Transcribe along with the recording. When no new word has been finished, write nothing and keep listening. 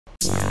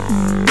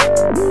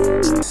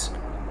Yes,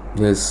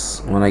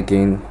 once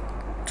again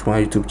to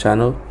my YouTube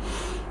channel.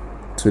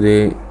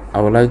 Today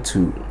I would like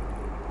to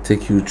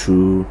take you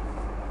through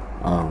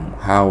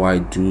how I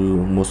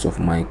do most of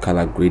my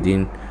color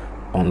grading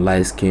on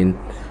light skin.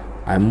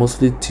 I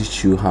mostly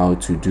teach you how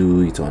to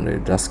do it on a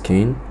dark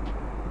skin,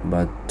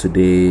 but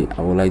today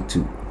I would like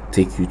to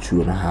take you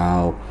through on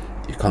how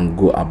you can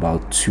go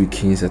about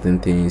tweaking certain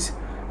things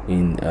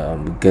in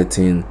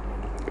getting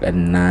a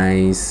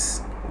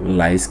nice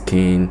light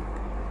skin,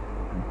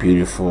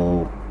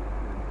 beautiful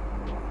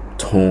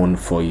tone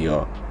for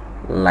your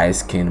light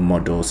skin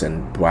models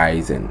and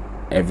brides and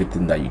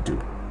everything that you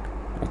do.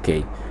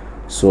 Okay,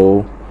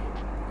 so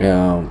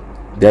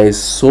there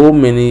is so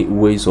many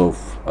ways of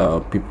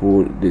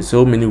there's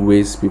so many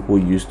ways people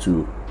use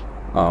to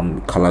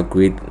color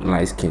grade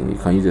light skin. You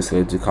can use the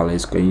selective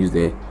colors, you can use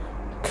the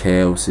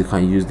curves, you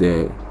can use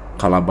the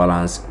color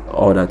balance,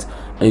 all that,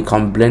 and you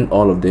can blend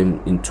all of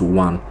them into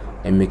one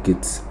and make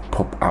it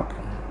pop up.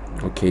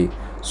 Okay,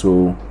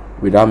 so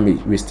without me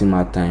wasting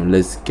my time,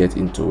 let's get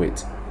into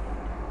it.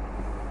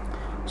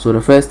 So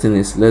the first thing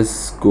is,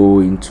 let's go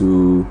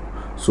into,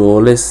 so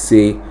let's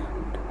say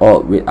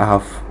I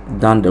have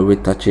done the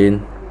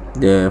retouching,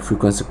 the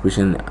frequency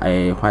separation,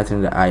 I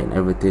whiten the eye and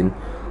everything.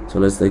 So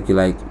let's take it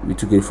like we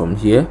took it from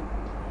here.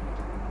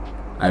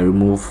 I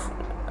remove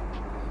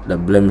the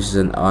blemishes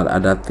and all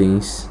other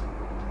things.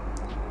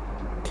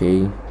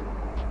 Okay,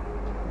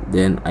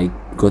 then I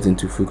got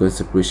into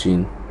frequency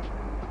separation,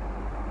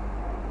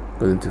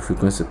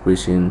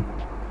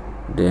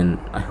 then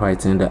I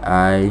whiten the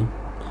eye,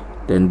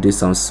 then did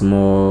some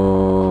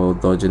small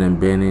dodging and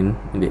bending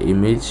in the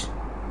image.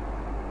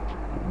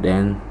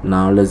 Then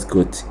now let's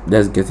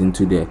get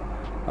into the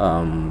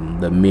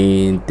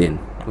main thing.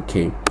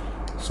 Okay,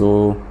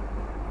 so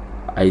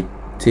I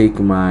take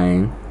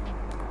my,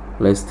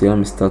 let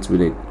me start with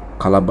the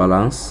color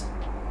balance.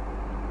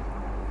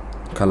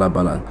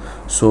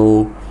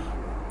 So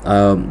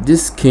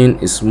this skin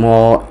is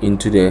more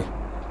into the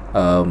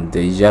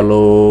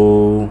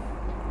yellow,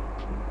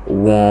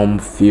 warm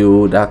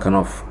feel, that kind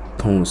of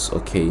tones.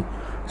 Okay,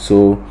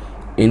 so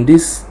in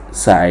this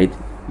side,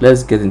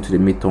 let's get into the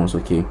midtones.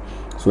 Okay,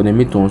 so the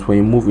midtones, when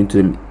you move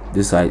into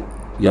this side,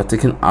 you're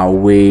taking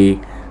away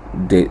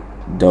the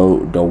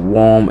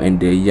warm and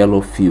the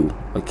yellow feel.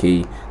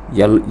 Okay,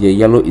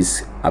 yellow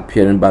is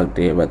appearing back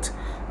there, but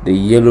the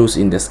yellows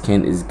in the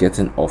skin is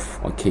getting off.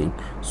 Okay,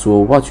 so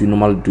what you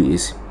normally do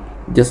is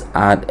just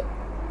add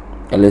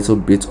a little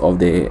bit of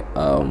the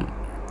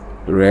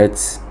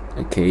reds.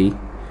 Okay,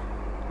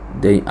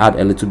 then add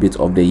a little bit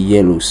of the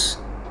yellows,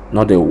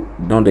 not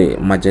the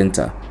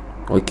magenta.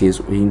 Okay,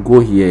 so when you go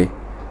here,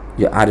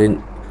 you're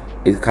adding,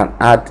 it can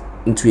add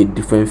into a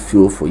different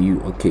feel for you.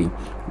 Okay,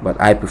 but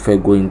I prefer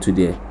going to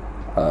the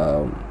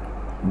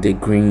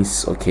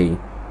greens. Okay,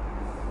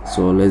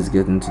 so let's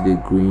get into the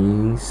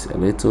greens a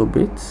little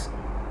bit.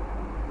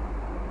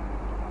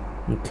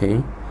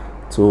 Okay,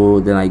 so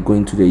then I go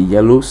into the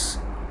yellows.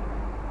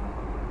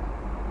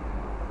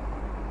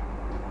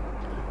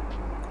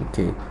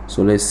 Okay,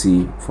 so let's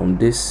see, from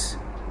this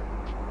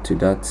to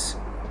that,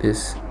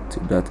 this to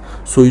that.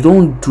 So you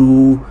don't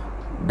do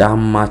that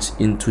much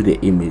into the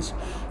image,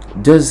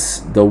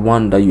 just the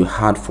one that you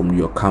had from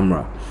your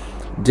camera,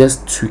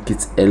 just tweak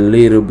it a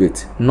little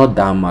bit, not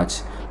that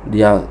much.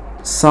 There are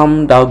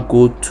some that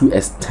go to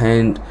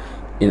extend,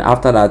 and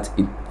after that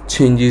it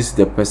changes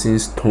the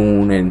person's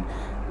tone and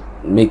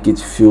make it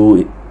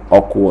feel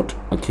awkward.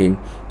 Okay,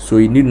 so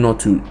you need not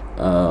to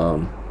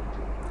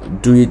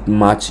do it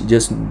much,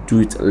 just do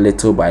it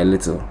little by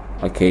little.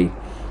 Okay,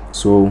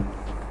 so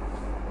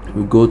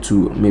we go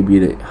to maybe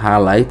the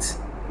highlight.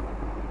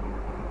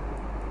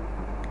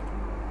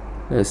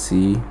 Let's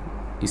see,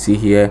 you see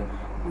here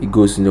it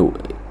goes in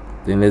the,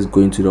 then let's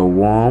go into the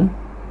warm.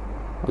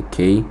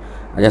 Okay,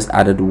 I just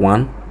added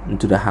one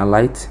into the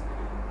highlight.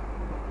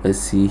 Let's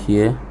see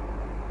here,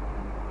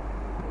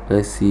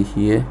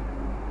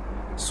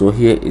 so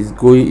here is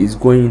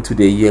going into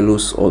the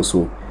yellows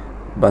also,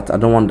 but I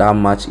don't want that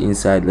much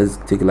inside. Let's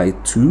take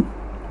like 2,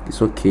 it's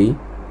okay.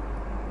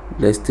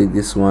 Let's take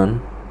this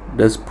one,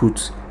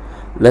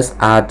 let's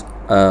add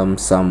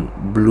some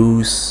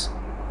blues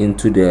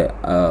into the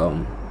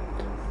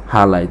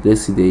highlight.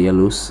 Let's see the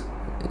yellows.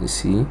 You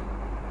see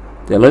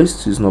the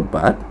yellows is not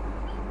bad,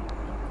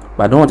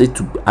 but I don't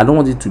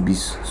want it to be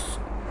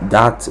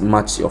that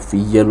much of a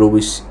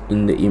yellowish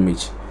in the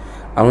image.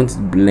 I want to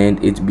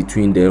blend it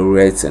between the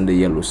reds and the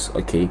yellows.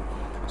 Okay,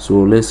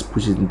 so let's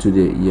push it into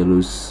the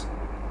yellows,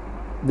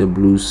 the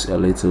blues a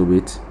little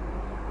bit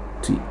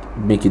to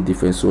make it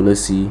different. So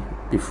let's see,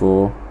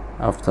 before,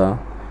 after,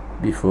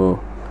 before.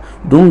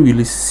 Don't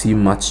really see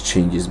much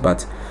changes,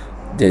 but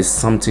there's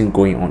something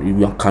going on.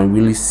 You can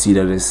really see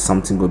that there's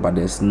something going, but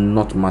there's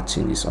not much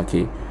changes.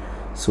 Okay,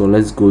 so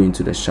let's go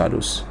into the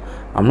shadows.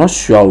 I'm not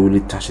sure I'll really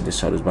touch the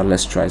shadows, but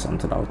let's try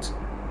something out.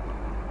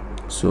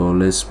 So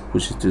let's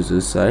push it to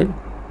this side.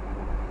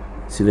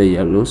 See the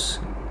yellows,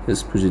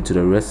 let's push it to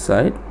the red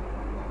side.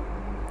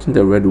 I think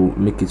the red will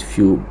make it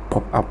feel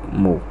pop up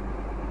more.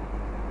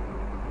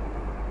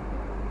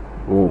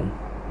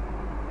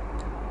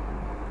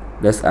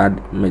 let's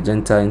add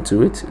magenta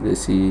into it.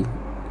 Let's see,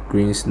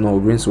 greens, no,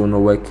 greens will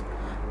not work.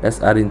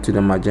 Let's add into the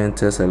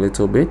magentas a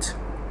little bit.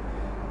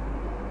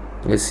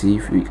 Let's see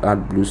if we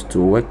add blues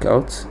to work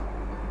out.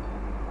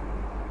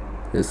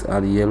 Let's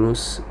add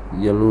yellows.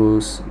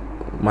 Yellows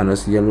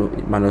minus yellow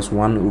minus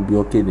 1 will be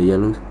okay, the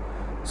yellows.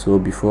 So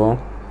before,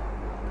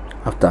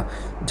 after,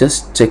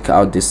 just check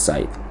out this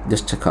side,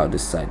 just check out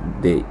this side,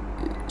 the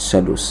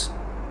shadows,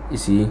 you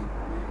see,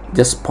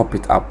 just pop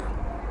it up.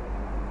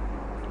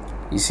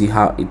 You see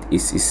how it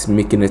is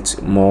making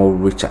it more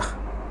richer.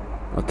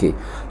 Okay,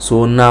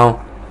 so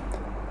now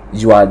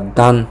you are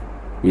done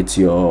with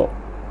your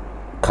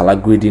color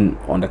grading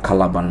on the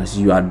color balance.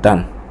 You are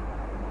done.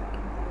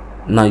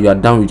 Now you are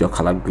done with your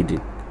color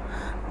grading.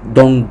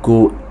 Don't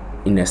go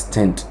in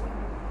extent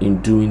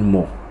in doing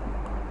more.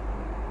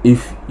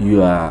 If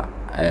you are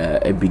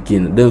a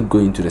beginner, don't go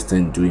into the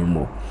extent doing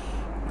more.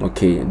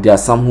 Okay, there are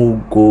some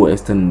who go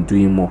extent in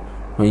doing more.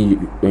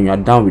 When you are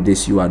done with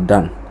this, you are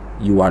done.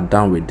 You are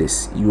done with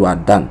this. You are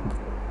done.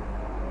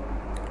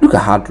 Look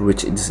at how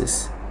rich this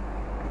is,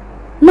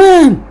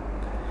 man.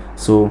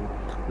 So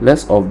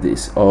let's off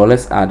this, or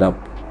let's add up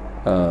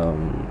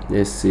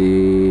let's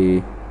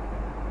say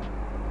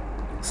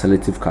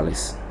selective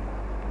colors.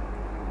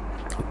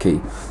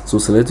 Okay, so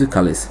selective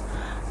colors,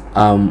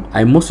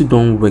 I mostly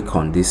don't work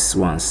on these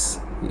ones.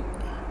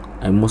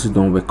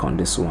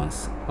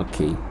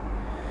 Okay,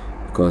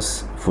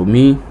 because for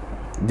me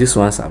these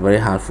ones are very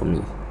hard for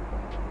me.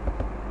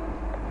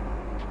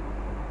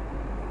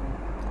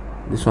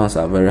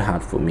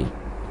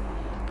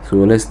 So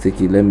let's take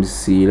it, let me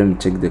see, let me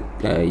check the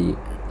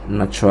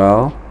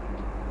natural.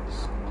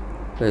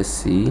 Let's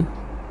see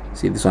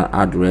this one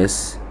add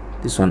res,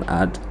 this one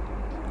add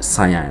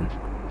cyan.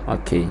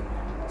 Okay,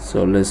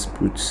 so let's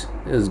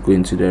go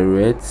into the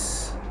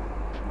reds,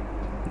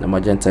 the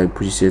magenta, we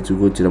push it here to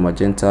go to the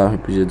magenta, we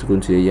push it to go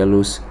into the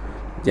yellows.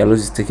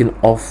 Yellows is taking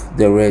off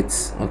the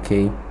reds.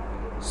 Okay,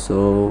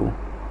 so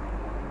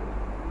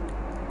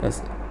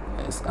let's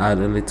add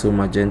a little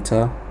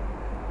magenta,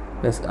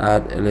 let's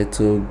add a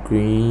little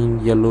green,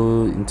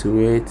 yellow into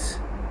it.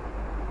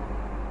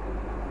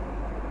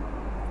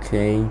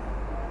 Okay,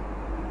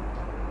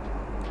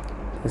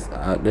 let's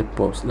add the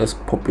pops, let's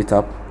pop it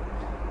up,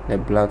 the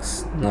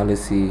blacks. Now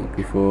let's see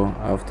before,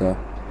 after,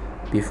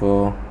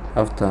 before,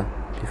 after,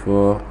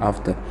 before,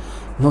 after.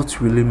 Not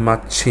really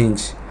much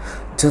change,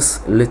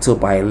 just little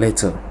by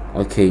little.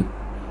 Okay,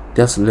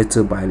 just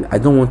little by little. I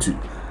don't want to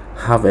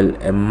have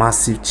a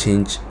massive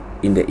change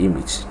in the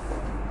image.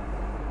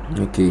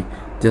 Okay,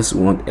 just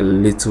want a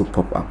little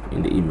pop up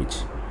in the image.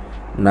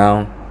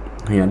 Now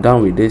when you're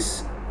done with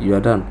this, you are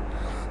done.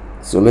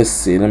 So let's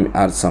say, let me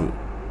add some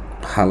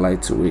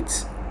highlight to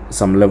it,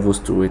 some levels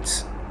to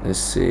it. Let's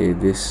say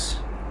this,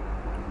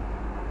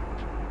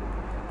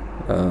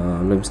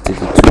 let me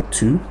take it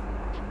to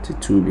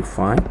 2 will be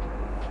fine.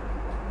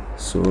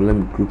 So let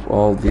me group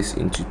all this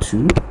into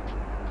 2,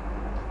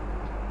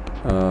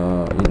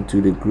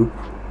 into the group.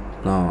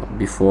 Now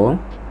before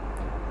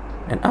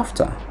and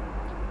after,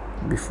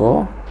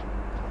 before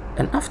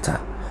and after.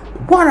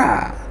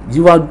 Voila,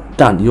 you are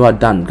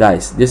done,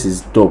 guys. This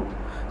is dope.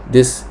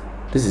 This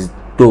is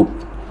dope.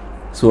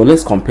 So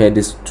let's compare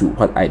this to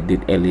what I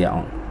did earlier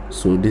on.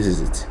 So this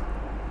is it,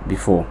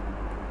 before,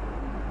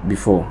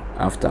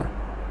 after,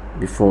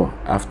 before,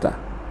 after.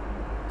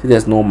 See,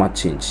 there's no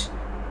much change,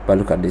 but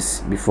look at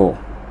this, before,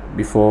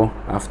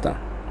 after,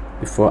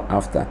 before,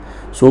 after.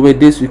 So with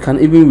this, we can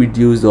even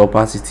reduce the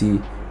opacity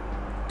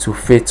to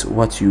fit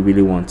what you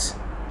really want.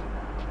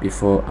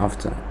 Before,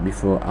 after,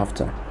 before,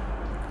 after.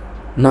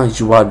 Now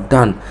you are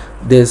done.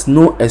 There's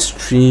no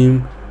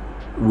extreme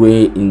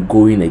way in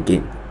going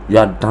again. You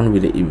are done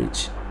with the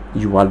image.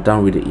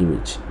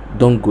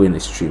 Don't go in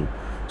extreme.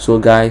 So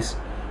guys,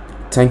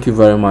 thank you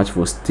very much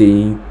for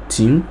staying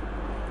tuned.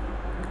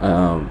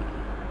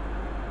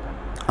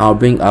 I'll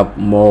bring up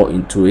more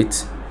into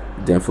it,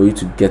 then for you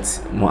to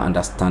get more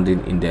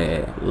understanding in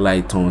the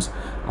light tones.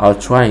 I'll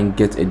try and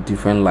get a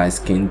different light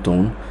skin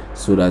tone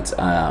so that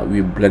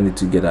we blend it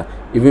together.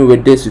 Even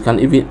with this, you can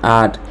even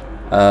add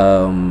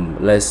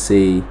let's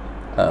say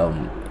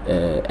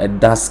a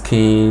dark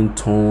skin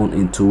tone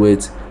into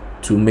it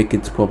to make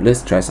it pop.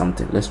 Let's try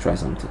something. Let's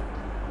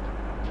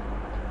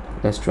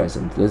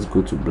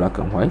go to black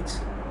and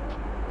white.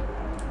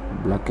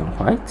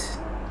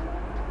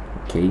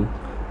 Okay,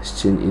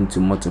 let's change into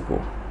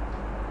multiple.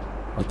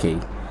 Okay,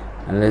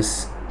 and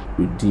let's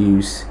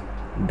reduce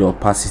the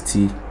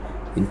opacity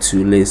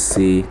into, let's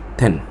say,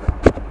 10.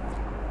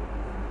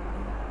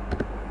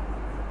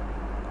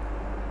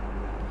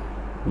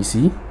 You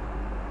see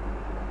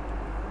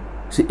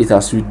it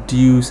has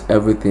reduced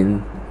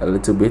everything a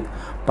little bit,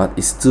 but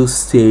it still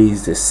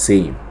stays the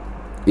same.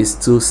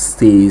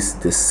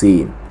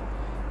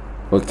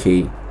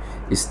 Okay,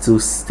 it still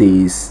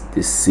stays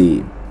the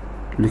same.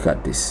 Look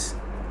at this.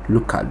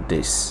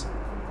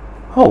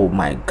 Oh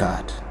my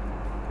god.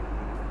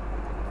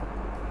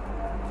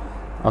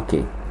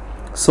 Okay,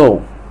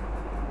 so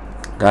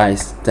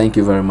guys, thank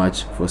you very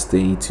much for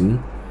staying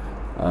tuned.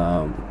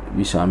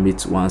 We shall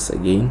meet once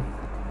again.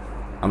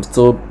 I'm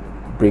still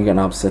bringing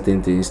up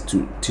certain things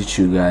to teach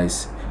you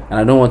guys, and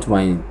I don't want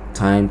my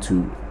time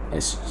to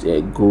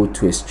go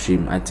to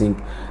extreme. I think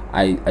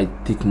I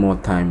take more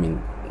time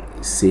in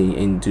saying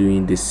and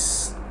doing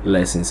this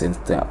lessons and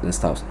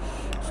stuff.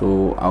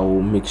 So I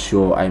will make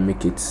sure I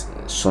make it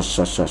short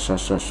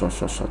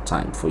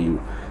time for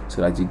you,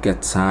 so that you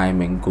get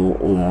time and go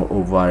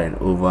over and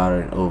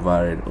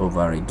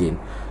over again.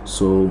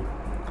 So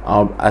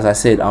as I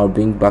said, I'll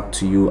bring back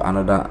to you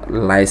another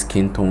light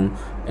skin tone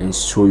and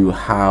show you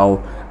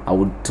how I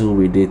would deal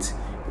with it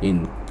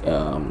in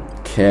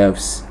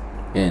curves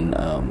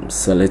and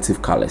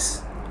selective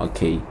colors.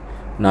 Okay,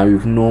 now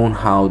you've known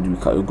how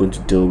you're going to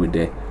deal with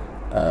the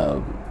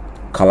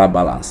color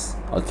balance.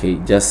 Okay,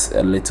 just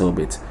a little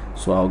bit.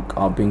 So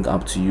I'll bring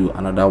up to you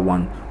another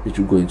one which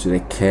will go into the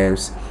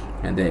curves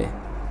and the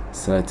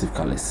selective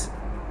colors.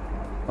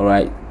 All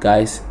right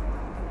guys,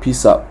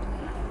 peace out.